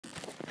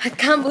I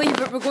can't believe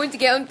it. We're going to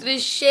get onto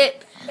this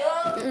ship.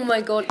 Oh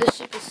my god, this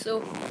ship is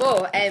so...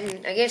 Oh, I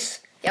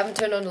guess you haven't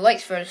turned on the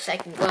lights for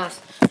second class.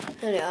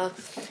 There we are.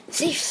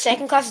 See,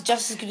 second class is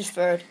just as good as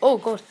third. Oh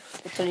god,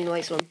 we're turning the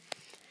lights on.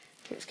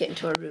 Let's get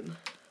into our room.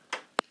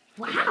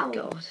 Wow. Oh my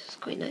god, it's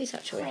quite nice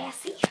actually.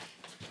 Classy.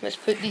 Let's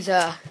put these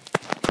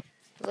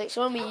lights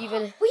on. We have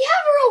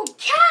our own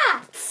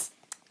cats!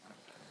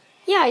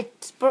 Yeah, I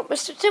brought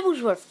Mr.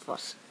 Tibblesworth with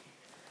us.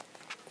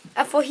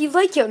 I thought he'd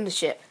like it on the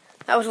ship.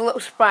 That was a little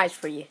surprise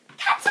for you.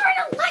 Cats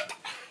aren't like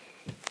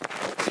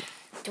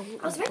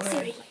Don't I was meant to say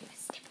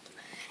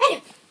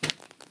Anyway.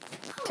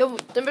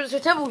 Mr.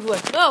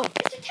 Tibblesworth, no!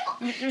 Mr. Tibble.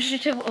 Mr.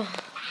 Tibble. Oh.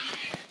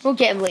 We'll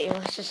get him later.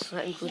 Let's just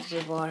let him go to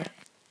the bar.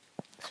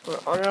 So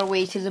we're on our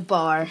way to the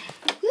bar.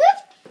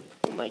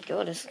 Oh my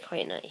god, this is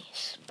quite a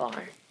nice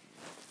bar.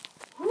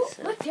 Ooh,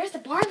 look, there's the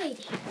bar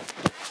lady.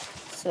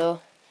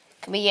 So,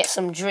 can we get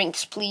some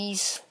drinks,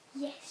 please?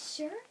 Yes,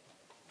 sure.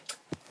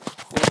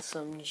 With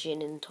some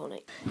gin and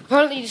tonic.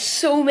 Apparently there's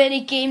so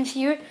many games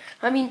here.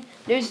 I mean,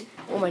 there's...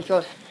 Oh my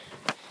god.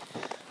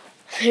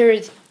 There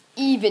is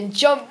even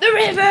Jump the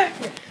River!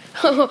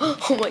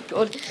 Oh my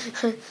god.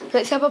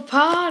 Let's have a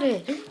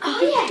party.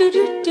 Oh, yeah.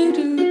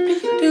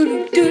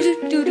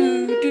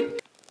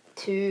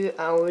 2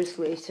 hours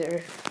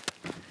later.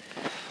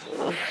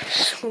 Oh,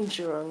 so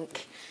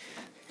drunk.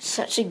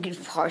 Such a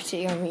good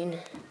party, I mean.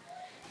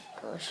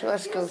 Gosh,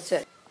 let's go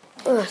to...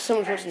 Oh,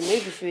 someone's watching a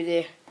movie through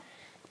there.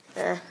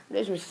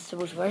 There's Mr.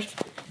 Tibblesworth.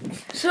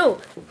 So,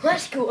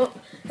 let's go up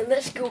and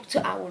let's go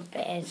to our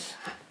beds.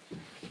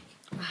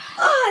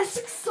 Oh, this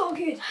looks so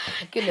good.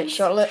 Good night,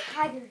 Charlotte.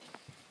 Tired.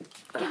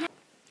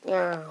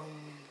 Are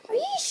Are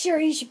you sure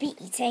you should be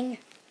eating?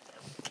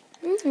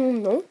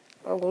 No,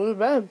 I'll go to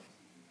bed.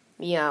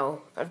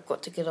 Meow, I've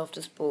got to get off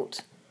this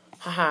boat.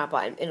 Haha, but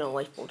I'm in a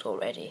lifeboat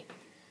already.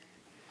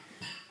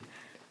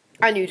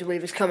 I knew the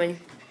wave was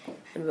coming.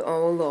 And we're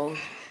all along.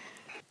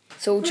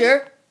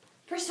 Soldier?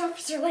 First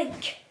Officer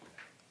Link.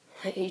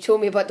 You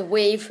told me about the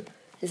wave.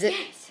 Is it?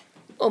 Yes.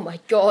 Oh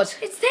my god.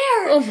 It's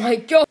there. Oh my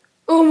god.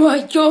 Oh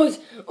my god.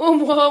 Oh,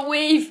 what a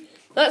wave.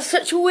 That's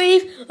such a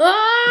wave.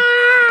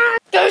 Ah!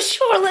 There's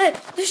Charlotte.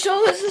 The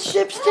Charlotte's the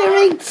ship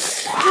steering.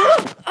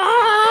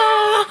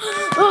 Ah!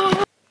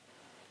 Ah!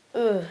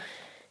 Ugh.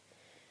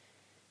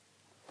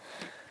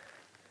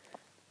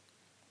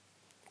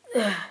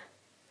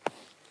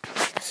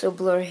 So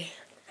blurry.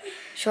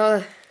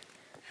 Charlotte,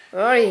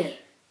 where are you?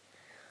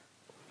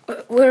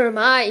 Where am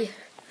I?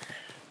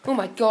 Oh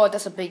my god,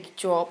 that's a big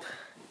drop.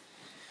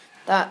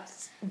 That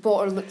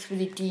water looks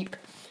really deep.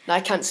 And I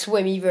can't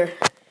swim either.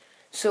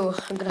 So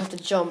I'm gonna have to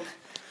jump.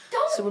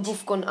 Don't. So we're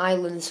both going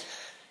islands.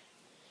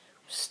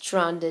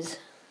 Stranded.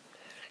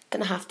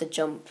 Gonna have to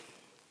jump.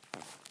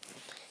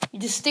 You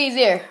just stay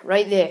there,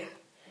 right there.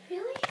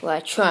 Really? Well, I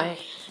try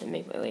and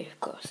make my way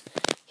across.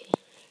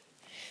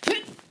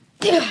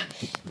 Okay.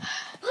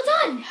 Well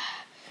done.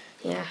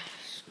 Yeah,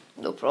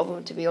 no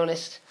problem to be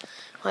honest.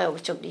 I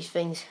always jump these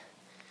things.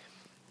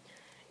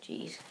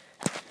 Jeez.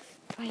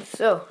 Right,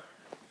 so,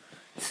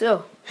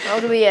 how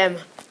do we oh,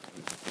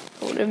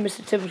 there's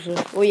Mr.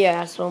 Tibblesworth. Oh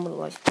yeah, I saw him on the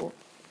lifeboat.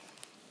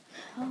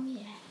 Oh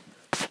yeah.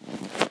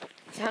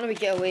 So how do we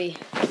get away?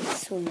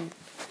 Some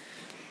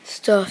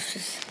stuff.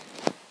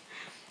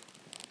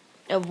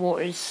 The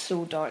water is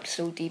so dark,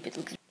 so deep it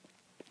looks.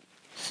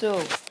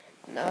 So,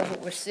 now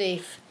that we're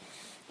safe,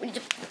 we need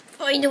to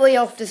find a way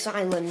off this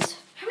island.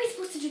 How are we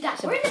supposed to do that?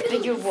 It's a We're in the middle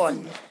bigger of the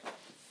one.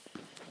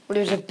 Well,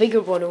 there's a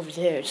bigger one over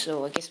there,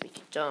 so I guess we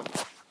can jump.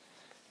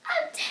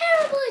 I'm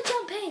terrible at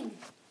jumping.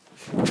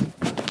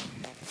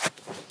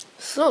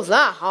 It's not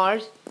that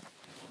hard.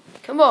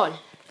 Come on.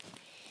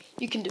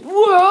 You can do...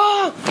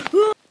 Whoa!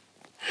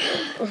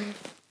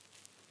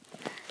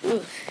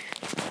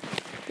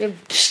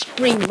 I've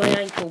sprained my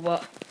ankle,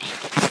 but...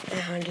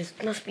 there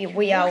must be a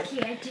way out.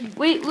 Lucky I didn't.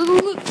 Wait,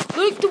 look,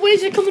 the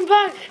waves are coming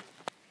back.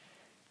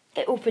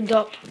 It opened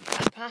up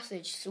a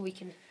passage so we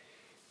can...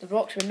 The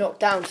rocks were knocked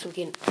down so we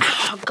can...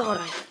 Oh,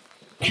 God,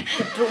 I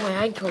broke my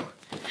ankle.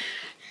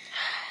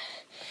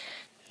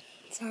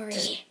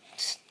 Sorry.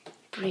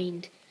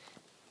 Sprained.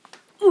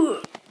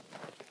 I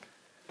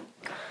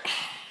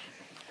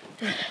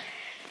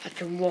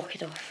can walk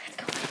it off.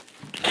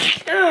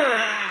 Let's go.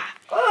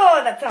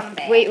 Oh, that's on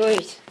bad.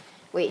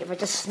 Wait, if I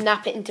just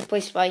snap it into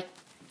place by...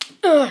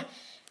 Did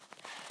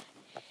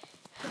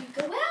it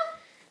go well?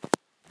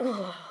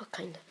 Oh,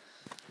 kind of.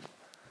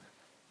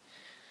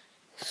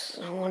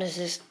 So what is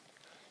this?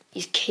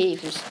 These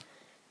caves, there's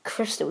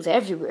crystals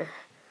everywhere.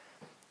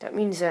 That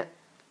means that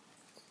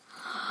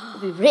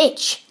we'll be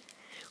rich.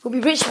 We'll be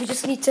rich, we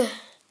just need to...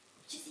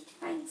 Just need to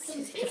find some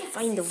Just need to pickaxes.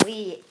 find a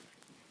way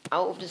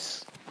out of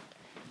this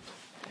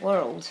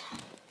world.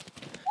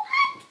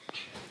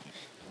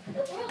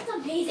 The world's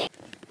amazing.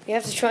 We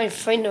have to try and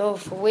find a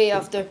way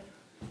after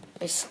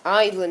this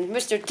island.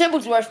 Mr.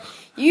 Tibblesworth,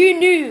 you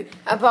knew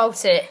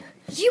about it,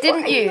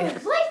 didn't you? You were in your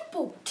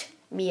lifeboat.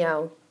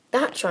 Meow.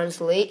 That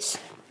translates.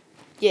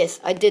 Yes,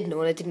 I did know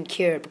and I didn't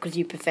care because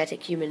you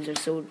pathetic humans are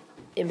so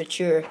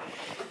immature.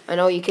 and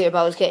all you care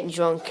about is getting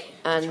drunk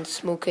and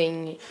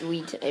smoking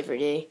weed every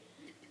day.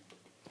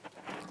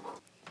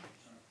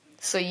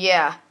 So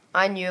yeah,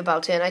 I knew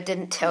about it and I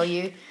didn't tell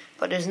you,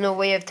 but there's no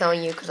way of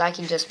telling you because I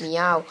can just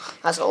meow.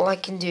 That's all I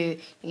can do,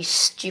 you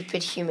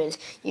stupid humans.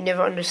 You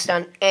never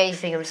understand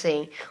anything I'm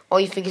saying.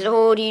 All you think is,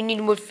 oh, do you need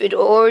more food,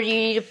 or do you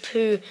need a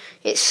poo?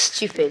 It's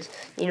stupid.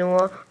 You know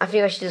what? I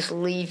think I should just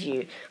leave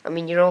you. I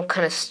mean, you're all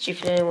kind of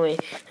stupid anyway.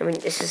 I mean,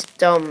 this is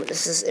dumb,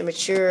 this is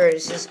immature,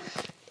 it's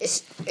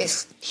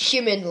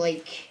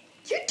human-like.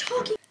 You're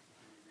talking.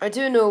 I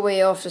do know a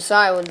way off this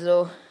island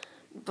though,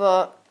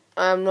 but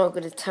I'm not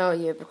going to tell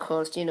you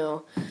because, you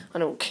know, I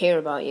don't care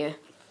about you.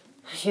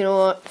 You know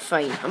what?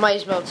 Fine. I might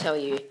as well tell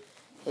you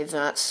if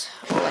that's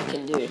all I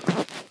can do.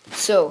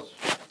 So,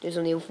 there's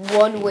only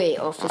one way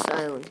off this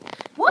island.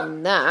 What?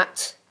 And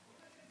that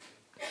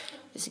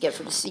is to get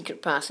through the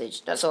secret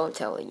passage. That's all I'm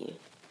telling you.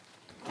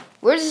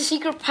 Where's the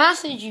secret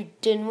passage, you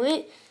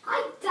dimwit?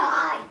 I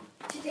died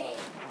today.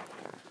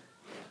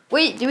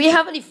 Wait, do we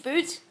have any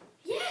food?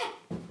 Yeah.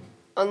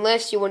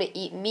 Unless you want to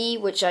eat me,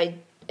 which I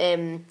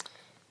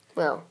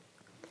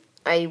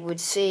would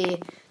say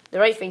the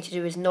right thing to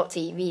do is not to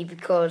eat me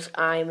because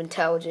I'm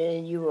intelligent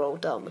and you were all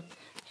dumb.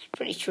 It's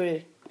pretty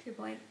true. Good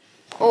point.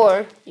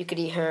 Or you could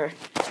eat her.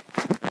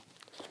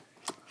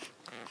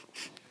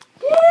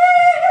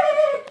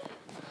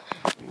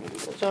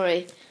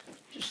 Sorry.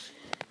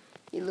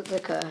 You look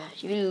like a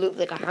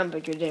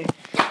hamburger there.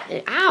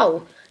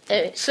 Ow!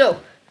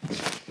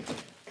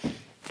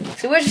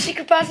 So where's the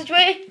secret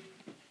passageway?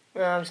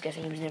 Oh, I was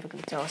guessing he was never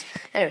going to tell us.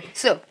 Anyway,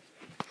 so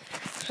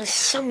there's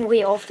some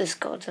way off this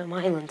goddamn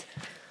island.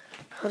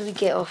 How do we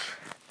get off?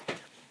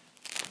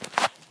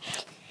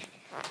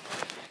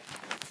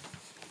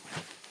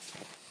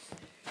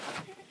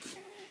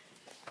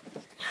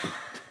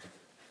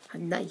 A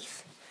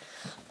knife.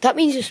 That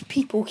means there's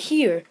people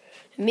here.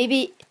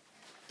 Maybe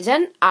is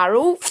that an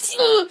arrow?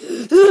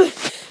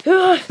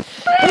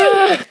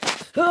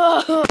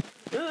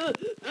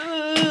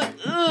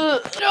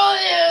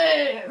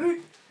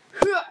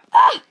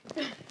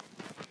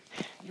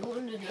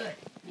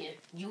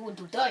 You want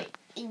to die,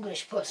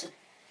 English person.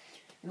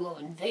 You have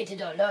invaded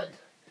our land.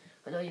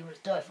 I know you will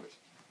die for it.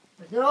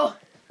 But no,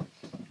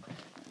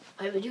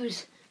 I will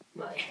use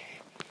my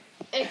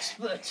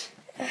expert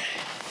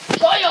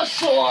fire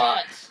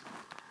swords.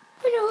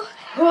 Hello.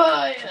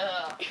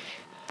 Hiya!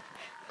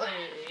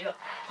 Hiya!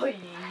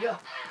 Hiya!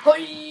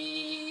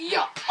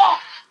 Hiya!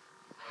 Ah!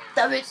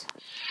 Damn it!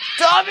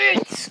 Damn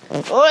it!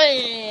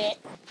 Oi!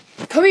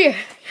 Come here!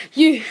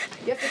 You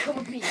have to come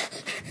with me.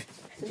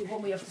 So you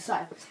want me off the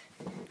side.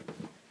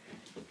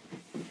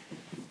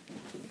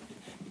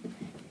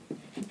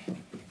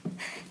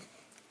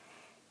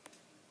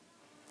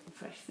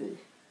 Fresh food.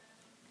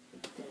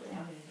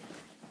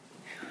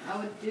 I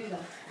wouldn't do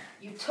that.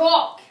 You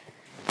talk!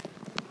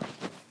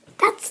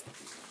 That's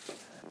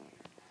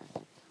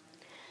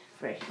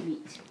Fresh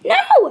meat.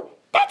 no.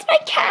 That's my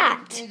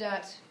cat. Do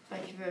that.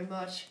 Thank you very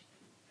much.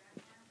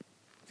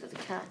 Is that a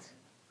cat?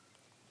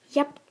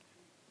 Yep.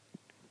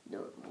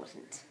 No, it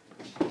wasn't.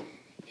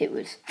 It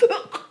was.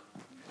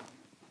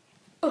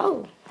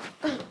 Oh.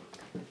 I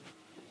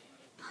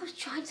was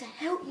trying to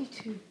help you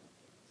two.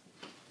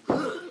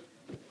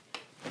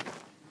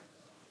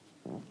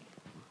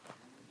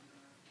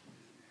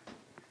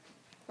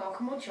 Oh,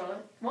 come on,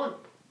 Charlotte. Come on.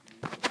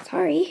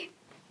 Sorry.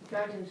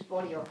 Grabbed his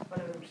body off, but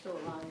I'm still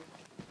alive.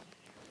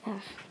 Oh.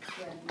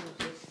 Yeah, no,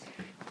 just.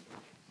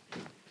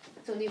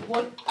 It's only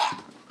one.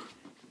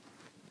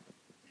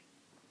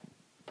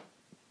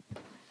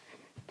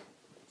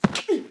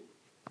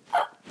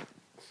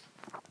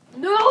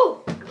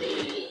 No!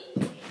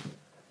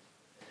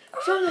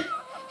 Charlotte!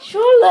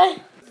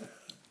 Charlotte!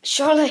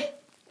 Charlotte!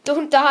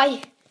 Don't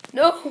die!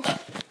 No! I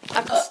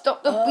have to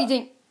stop the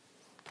bleeding.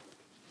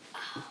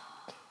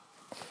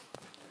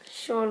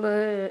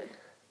 Charlotte.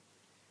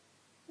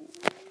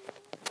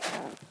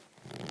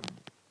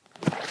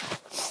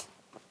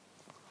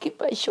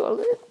 Goodbye,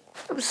 Charlotte.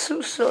 I'm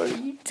so sorry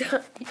you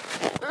died.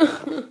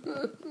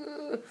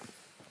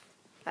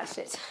 That's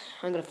it.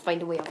 I'm gonna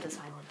find a way off this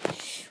island.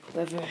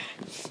 Whether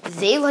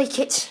they like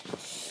it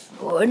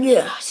or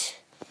not.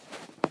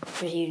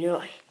 But you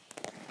know,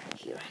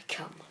 here I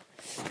come.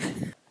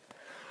 I've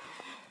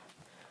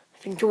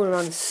been going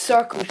around in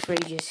circles for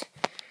ages.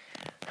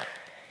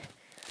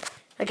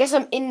 I guess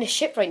I'm in the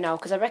ship right now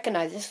because I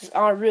recognize this is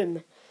our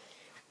room.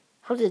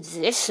 How did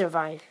this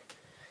survive?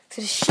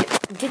 So the ship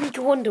didn't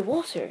go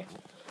underwater.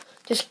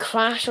 Just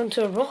crashed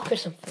onto a rock or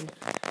something.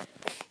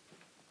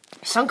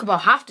 Sunk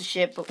about half the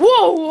ship, but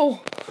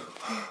whoa!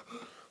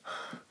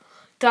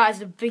 That is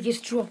the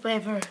biggest drop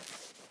ever.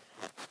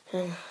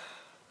 I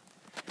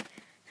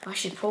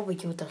should probably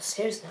go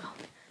downstairs now.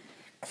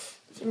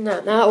 Seeing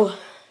that now,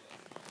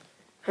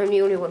 I'm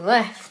the only one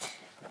left.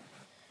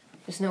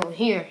 There's no one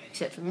here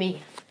except for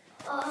me.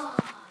 Oh.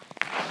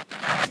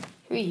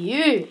 Who are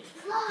you?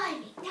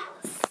 Blimey, that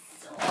was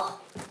so. Oh.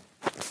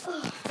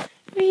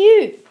 Who are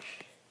you?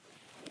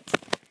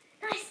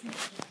 Nice and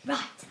easy.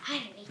 Right, I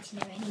don't need to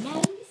know any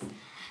names.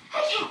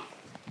 Okay,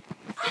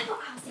 I I thought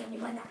I was the only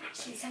one that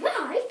actually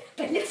survived,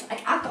 but it looks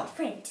like I've got a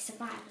friend to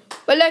survive with.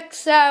 But look,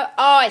 so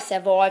I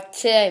survived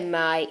too,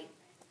 mate.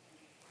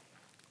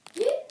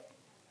 You?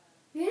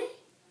 Really?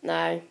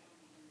 No.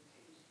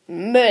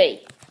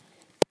 Me.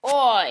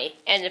 I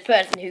am the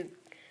person who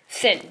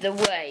sent the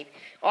wave.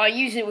 I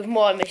use it with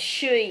my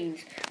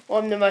machines.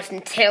 I'm the most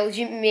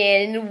intelligent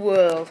man in the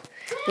world.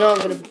 And I'm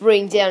going to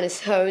bring down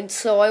this whole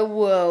entire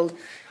world.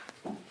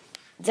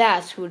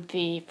 That would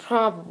be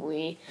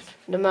probably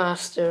the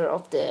Master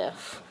of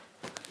Death.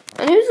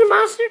 And who's the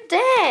Master of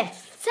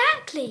Death?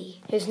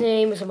 Exactly. His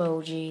name is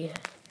Emoji.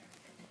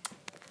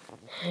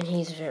 And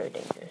he's very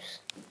dangerous.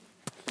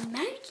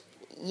 Emoji?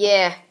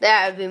 Yeah,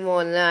 that would be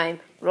my name.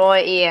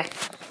 Right here.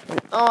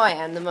 And I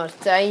am the most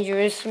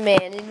dangerous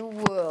man in the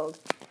world.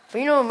 But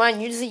you know, man,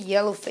 you're just a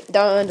yellow thing.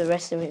 Don't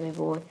underestimate me,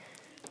 boy.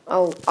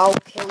 I'll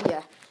kill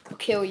you. I'll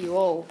kill you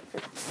all.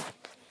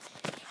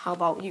 How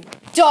about you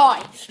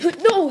die?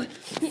 No!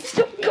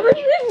 Stop coming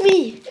with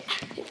me!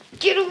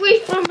 Get away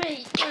from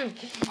me!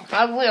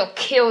 I will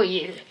kill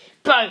you.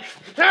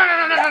 Both.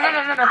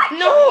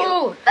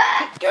 No!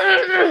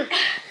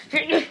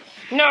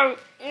 No!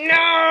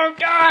 No!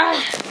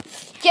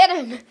 Get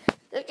him!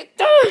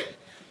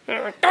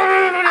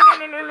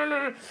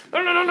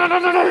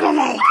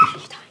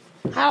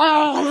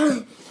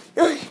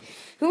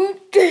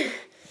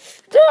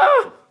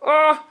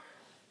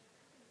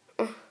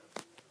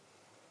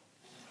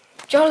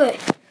 Charlotte,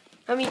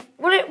 I mean,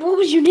 what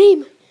was your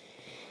name?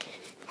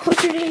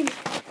 What's your name?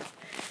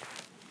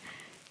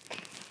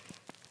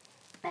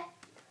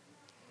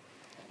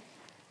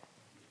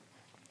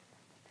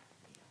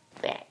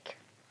 Beck.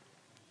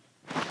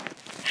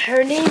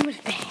 Her name was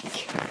Beck.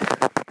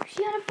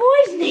 She had a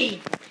boy's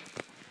name.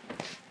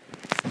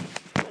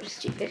 That was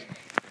stupid.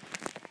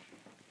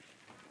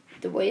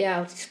 The way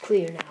out is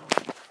clear now.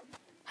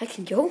 I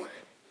can go.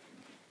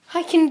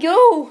 I can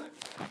go.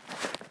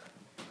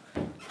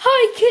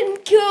 I can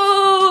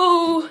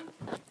go.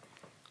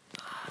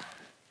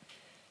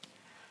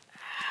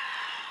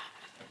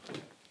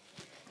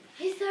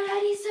 Is there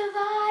any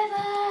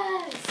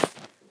survivors?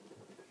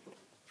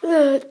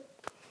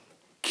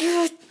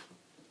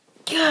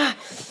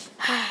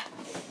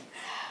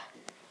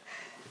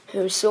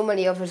 There were so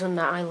many others on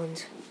that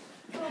island.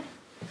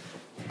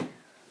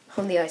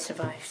 Only I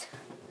survived.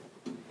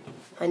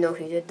 I know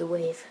who did the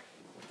wave.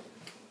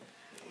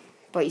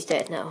 But he's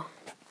dead now.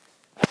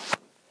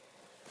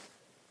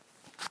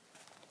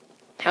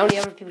 How many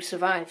other people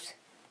survived?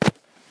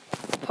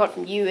 Apart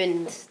from you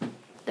and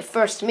the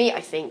first mate,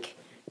 I think.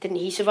 Didn't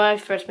he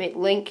survive? First mate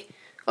Link.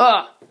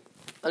 Ah,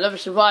 another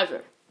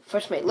survivor.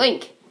 First mate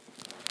Link.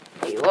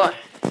 There you are.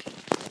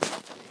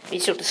 We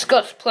shall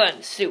discuss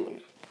plans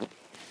soon.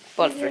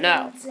 But for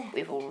now,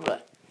 we will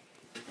run.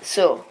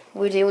 So,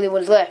 we're the only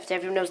ones left.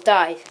 Everyone else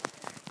died.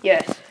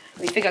 Yes.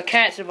 We think I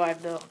can't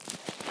survive though.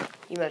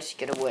 You managed to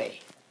get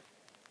away.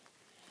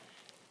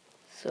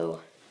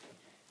 So,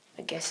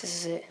 I guess this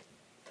is it.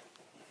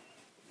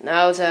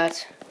 Now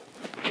that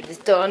it is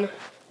done,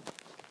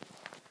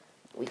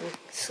 we can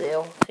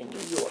sail to New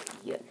York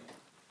again.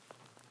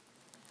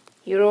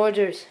 Your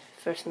orders,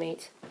 first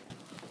mate.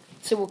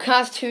 So we'll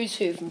cast who's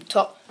who from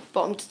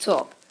bottom to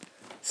top.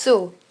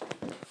 So,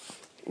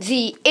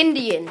 the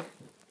Indian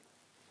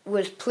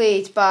was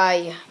played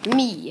by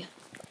me,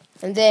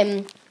 and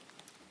then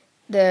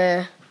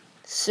the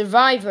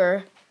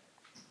survivor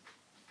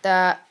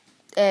that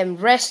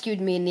rescued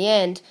me in the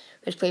end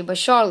was played by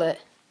Charlotte.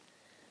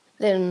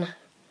 Then,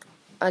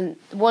 and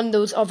one of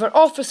those other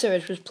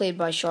officers was played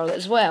by Charlotte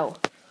as well.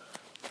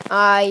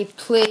 I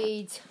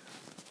played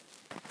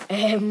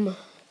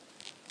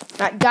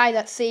that guy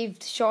that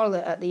saved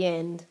Charlotte at the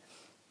end,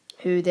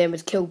 who then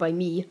was killed by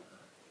me.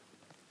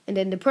 And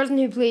then the person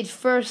who played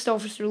First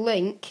Officer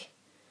Link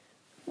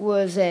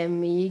was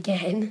me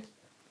again,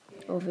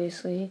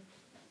 obviously.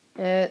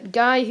 The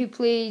guy who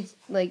played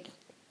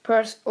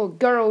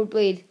girl who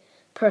played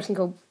person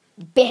called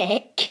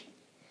Beck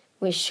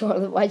was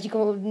Charlotte. Why'd you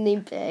come up with the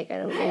name Beck? I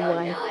don't know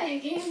why. I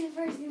came the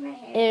first in my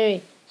head.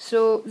 Anyway,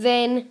 so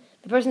then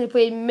the person who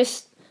played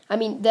the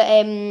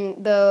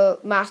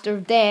Master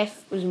of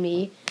Death was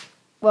me.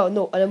 Well,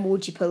 no, an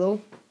emoji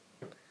pillow.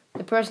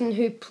 The person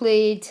who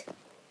played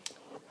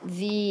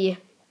the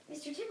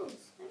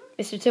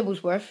Mr.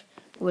 Tibblesworth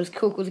was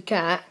Coco the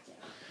cat.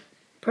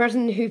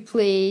 Person who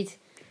played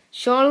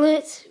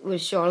Charlotte was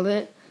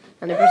Charlotte,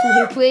 and the person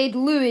who played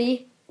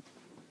Louis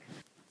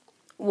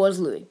was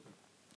Louis.